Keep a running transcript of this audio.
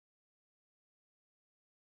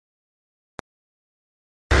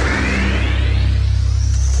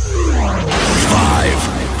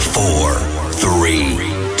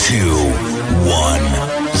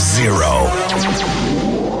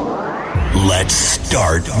Let's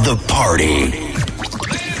start the party.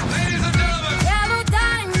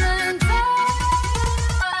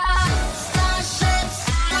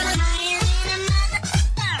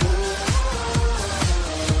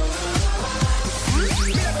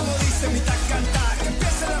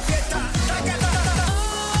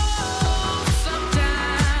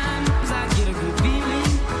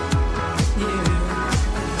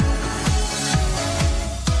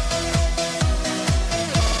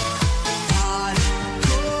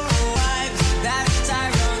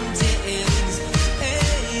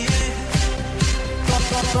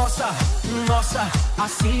 Nossa,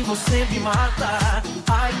 assim você me mata.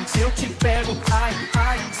 Ai, se eu te pego, ai,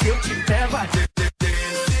 ai, se eu te pego, ai.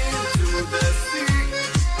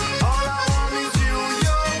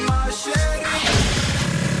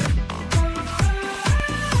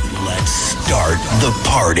 Let's start the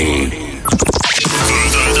party.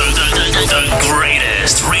 The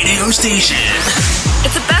greatest radio station.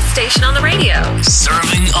 It's the best station on the radio.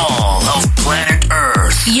 Serving all of planet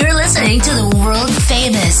Earth. You're listening to the world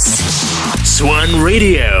famous Swan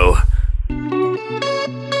Radio.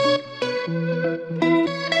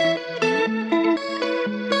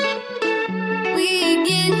 We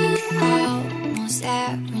get almost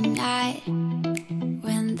every night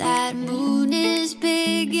when that moon is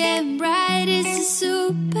big and bright. It's a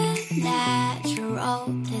supernatural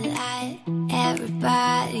delight.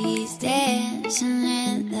 Everybody's dancing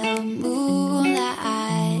in the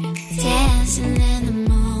moonlight, dancing in the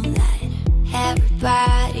moonlight.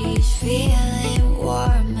 Everybody's feeling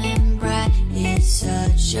warm and bright. It's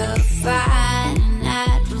such a fine and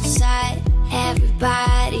natural sight.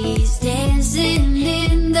 Everybody's dancing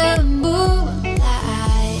in the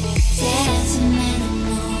moonlight, dancing in the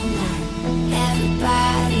moonlight.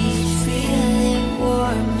 Everybody's feeling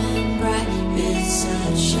warm and bright. It's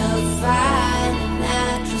such a fine and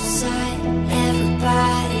natural sight.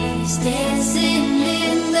 Everybody's dancing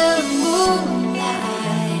in the moonlight.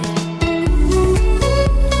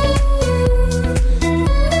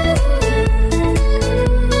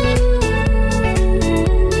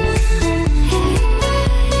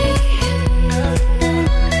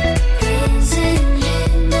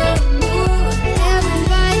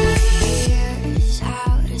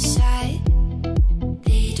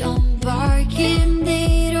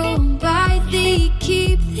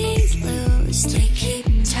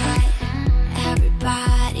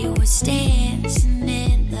 Dancing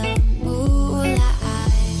in the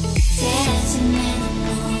moonlight, dancing in the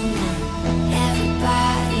moonlight.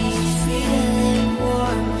 Everybody's feeling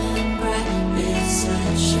warm and bright. It's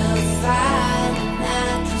such a fine and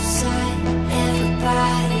natural sight.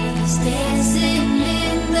 Everybody's dancing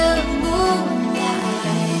in the moonlight.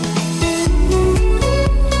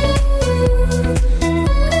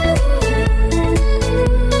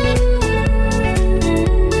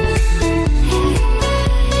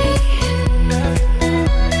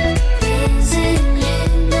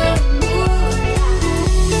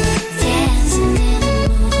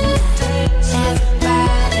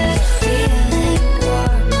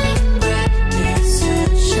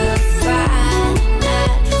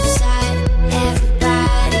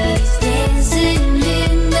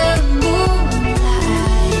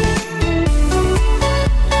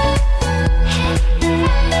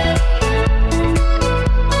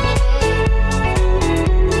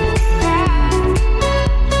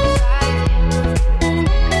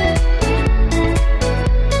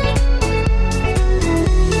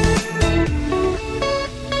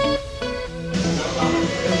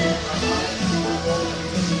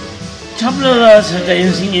 Så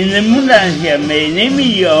dancing in the moonlight her med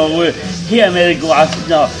Nemi, og hermed god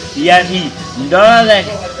aften og hjertelig lørdag.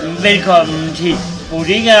 Velkommen til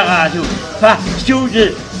Bodega Radio. Fra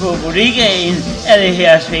studiet på Bodegaen er det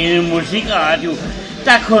her Svanemusikradio,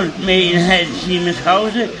 der kun med en halv times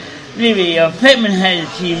pause leverer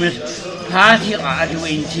 5,5 times partyradio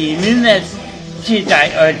indtil midnat til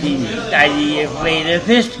dig og din dejlige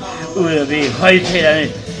fredagfest ude ved højtalerne.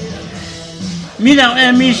 Mit navn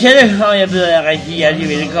er Michelle, og jeg byder jer rigtig hjertelig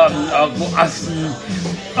velkommen og god aften.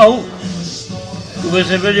 Og du kan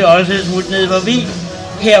selvfølgelig også smutte ned forbi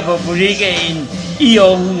her på bodegaen i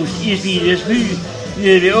Århus i Spildes by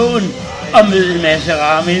nede ved åen og møde en masse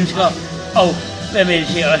rare mennesker og være med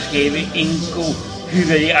til at skabe en god,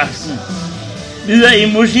 hyggelig aften. Videre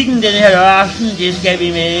i musikken den her lørdag aften, det skal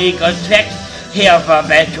vi med et godt track her fra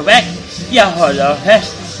Back to Back. Jeg holder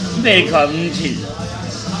fast. Velkommen til.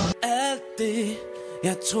 Det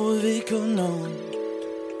jeg troede vi kunne nå,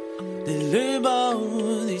 det løber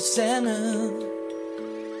ud i sandet,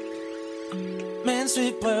 mens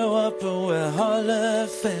vi prøver på at holde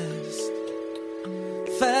fast.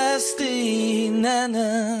 fast i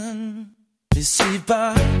hinanden. Hvis vi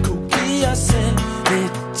bare kunne give os selv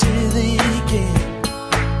lidt tid igen,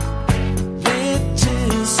 lidt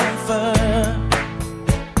tid som før.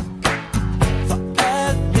 For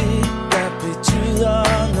alt det, der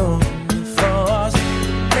betyder noget for os,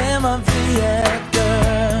 glemmer vi at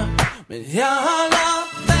gøre. Men jeg holder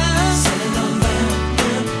fast, selvom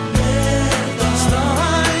verden vælter, står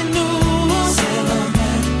her endnu, selvom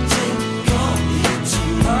alting går i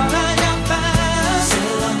tur. Holder jeg fast,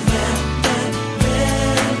 selvom verden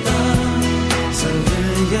vælter, så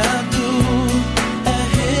ved jeg, du er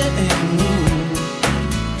her endnu,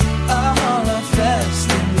 og holder fast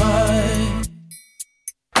i mig.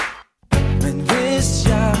 Men hvis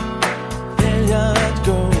jeg vælger at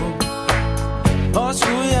gå, hvor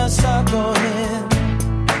skulle jeg så gå hen?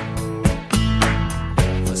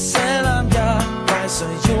 For selvom jeg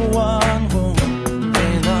rejser jorden rundt,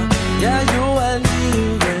 vender jeg jo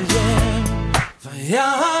alligevel hjem. For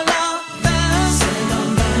jeg holder fast, selvom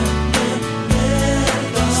verden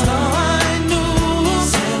vælter, står her endnu,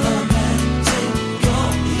 selvom alting går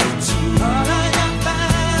i tur. Holder jeg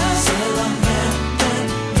fast, selvom verden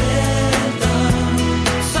vælter,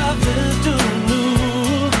 så ved du nu.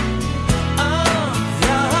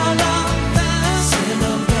 Jeg holder fast,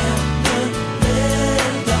 selvom verden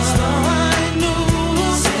vælter, står her endnu,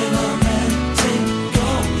 selvom alting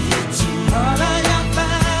går i tur. Holder jeg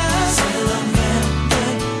fast, selvom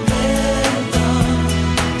verden vælter,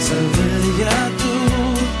 så ved jeg, du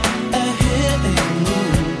er her endnu.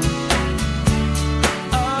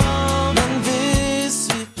 Men hvis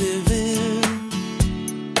vi bliver ved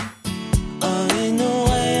og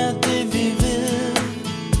ignorerer det vi ved,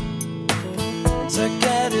 så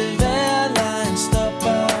kan det være, lejen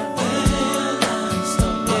stopper. Ja,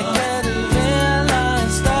 kan det være,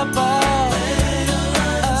 lejen stopper.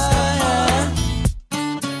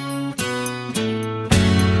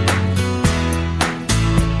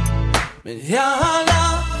 Men jeg holder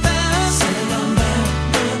fast, selvom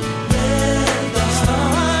verden vælter, står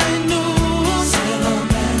her endnu, selvom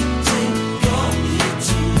alting går i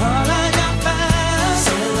tur. Holder jeg fast,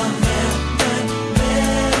 selvom verden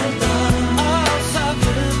vælter, og så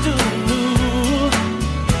ved du nu.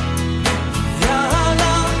 Jeg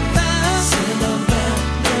holder fast, selvom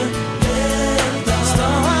verden vælter,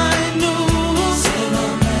 står her endnu,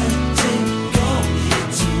 selvom alting går i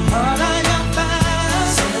tur. Holder jeg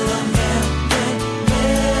fast, selvom verden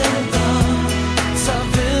vælter, så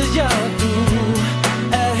ved jeg, du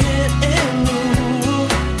er her endnu,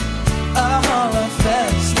 og holder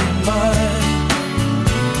fast i mig.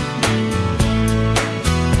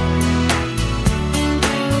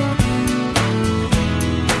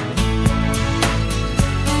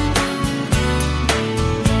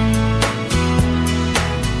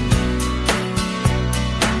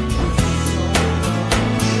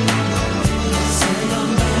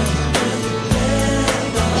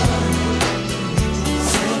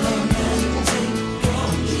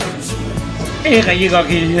 Det er rigtig godt,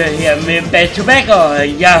 at I hører her med Back to Back,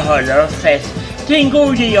 og jeg holder fast. Det er en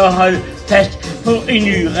god idé at holde fast på en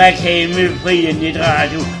ny reklamefri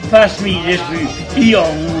netradio fra Smilesby i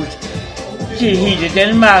Århus til hele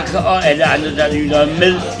Danmark og alle andre, der lytter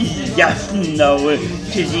med i aften og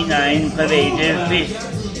til sin egen private fest.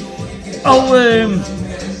 Og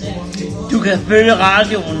du kan følge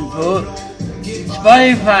radioen på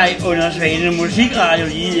Spotify under Svanemusikradio,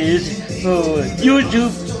 ligeledes på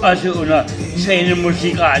YouTube, også under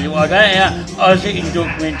Svanemusikradio. Og der er også en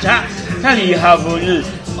dokumentar, der lige har vundet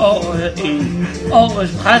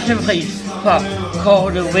årets pressepris for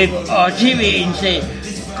korte web- og tv-indslag.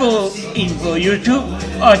 Gå ind på YouTube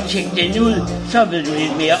og tjek den ud, så ved du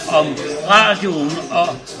lidt mere om radioen og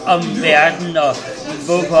om verden og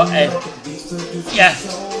hvorfor at jeg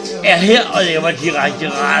er her og laver direkte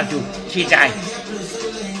radio til dig.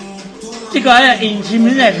 Det gør jeg indtil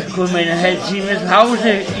midnat, kun med en halv times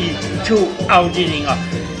pause i 2 afdelinger.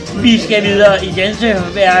 Vi skal videre i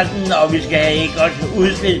danseverdenen, og vi skal have et godt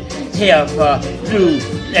udspil her fra Blue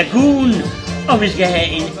Lagoon, og vi skal have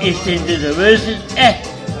en extended version af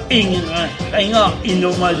ingen ringer i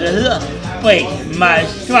nummeret, der hedder Break My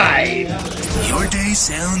Stride. Your day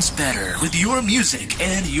sounds better with your music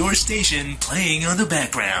and your station playing on the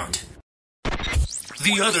background.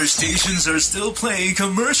 The other stations are still playing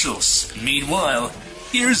commercials. Meanwhile,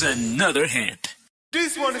 here's another hint.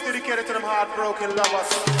 This one is dedicated to them heartbroken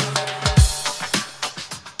lovers.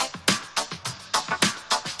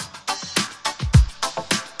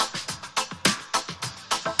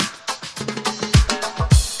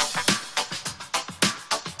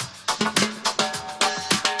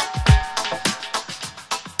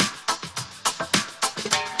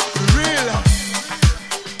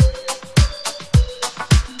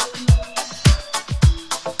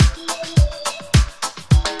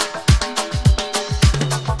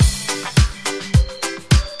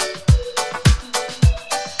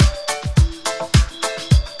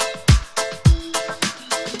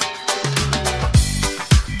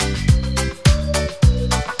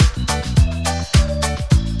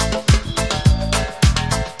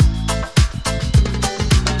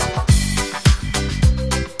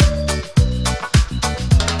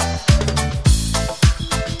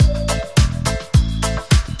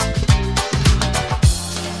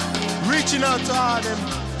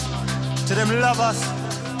 them lovers,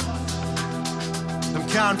 them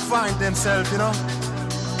can't find themselves, you know.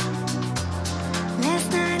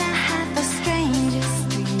 Last night I had the strangest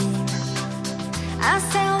dream. I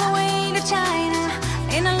sailed away to China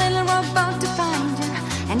in a little rowboat to find you,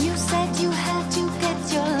 and you said you had to get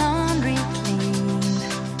your laundry clean.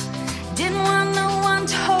 Didn't want no one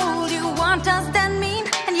to hold you. What does that mean?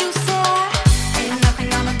 And you said, ain't nothing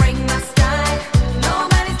gonna break my style.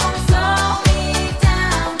 Nobody's gonna slow me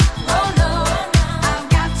down. Oh no, I've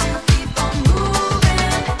got to keep on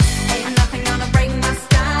moving. Ain't nothing gonna break my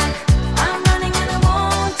style. I'm running and I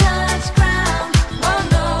won't touch ground. Oh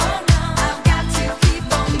no, I've got to keep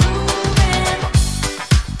on moving.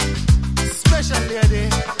 Special lady,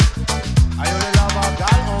 I only love a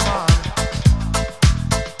girl, oh man.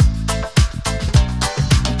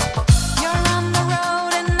 You're on the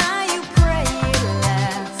road and now you pray it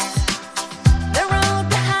lasts. The road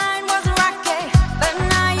behind was rocky, but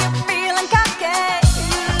now you're feeling cocky.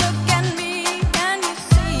 You look at me and you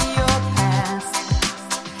see your past.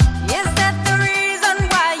 Is that the reason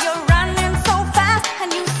why you're running so fast?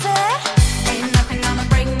 And you said, ain't nothing gonna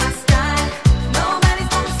break my style. Nobody's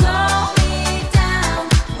gonna slow me down.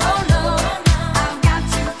 Oh no, I've got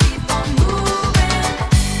to keep on moving.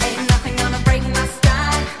 Ain't nothing gonna break my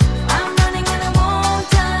style. I'm running and I won't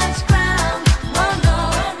touch ground. Oh no,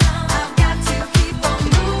 I've got to keep on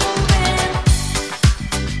moving.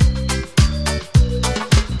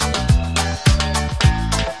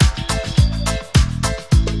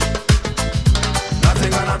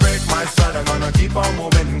 Nothing gonna break my stride, I'm gonna keep on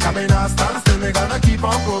moving. Coming out, stand still, me gonna keep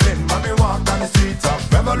on proving. When me walk down the streets of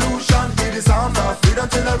revolution, feel the sound of freedom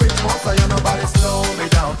till I reach most. I ain't nobody slow me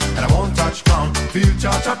down, and I won't touch ground. Feel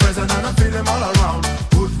church a present and I feel them all around.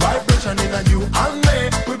 Good vibration in a you and me.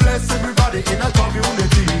 We bless everybody in a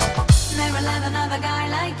community. Never let another guy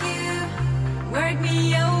like you work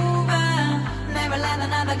me over. Never let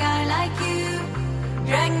another guy like you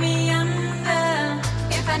drag me under.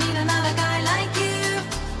 If I need another guy like you,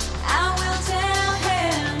 I will tell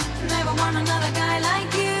him. Never want another guy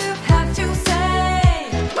like you. Have to say,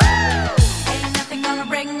 woo! Ain't nothing gonna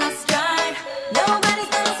break my stride. Nobody's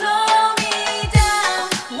gonna slow me down.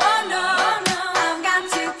 Oh no, I've got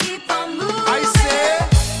to keep on moving. I say,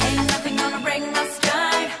 Ain't nothing gonna break my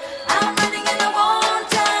stride. I'm running and I won't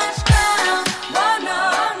touch ground. Oh no,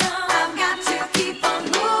 I've got to keep on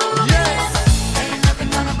moving. yes. Ain't nothing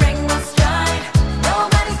gonna break my stride.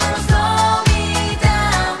 Nobody's gonna slow me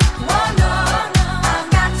down. Oh no, I've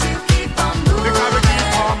got to keep on moving. Because we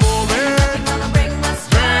keep on moving, Nothing gonna break my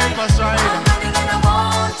stride. break my stride. I'm running and I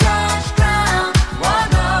won't touch ground. Oh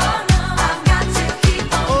no, I've got to keep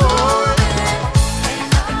on moving. Ain't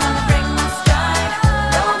nothing gonna break my stride.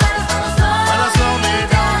 Nobody's gonna slow me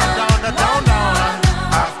down.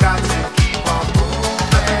 I've got to keep on moving.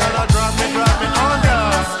 Nothing gonna drop me under.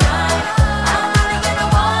 I'm running and I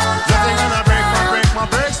won't Nothing gonna break my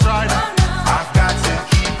break stride. I've got to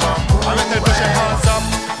keep on moving. I'm gonna push your hands up,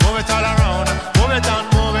 move it all around. Move it on,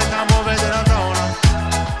 move it and move it to the ground.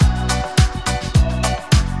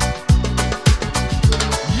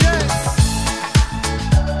 Yes.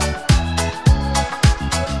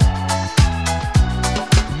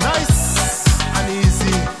 Nice and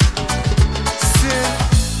easy. Sit.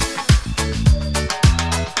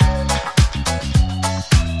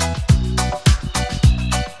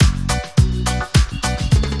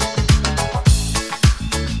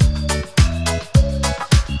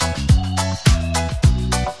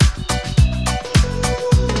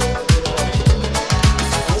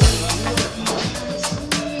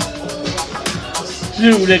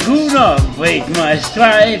 Blue Laguna, break my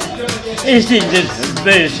stride, is in the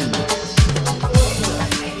version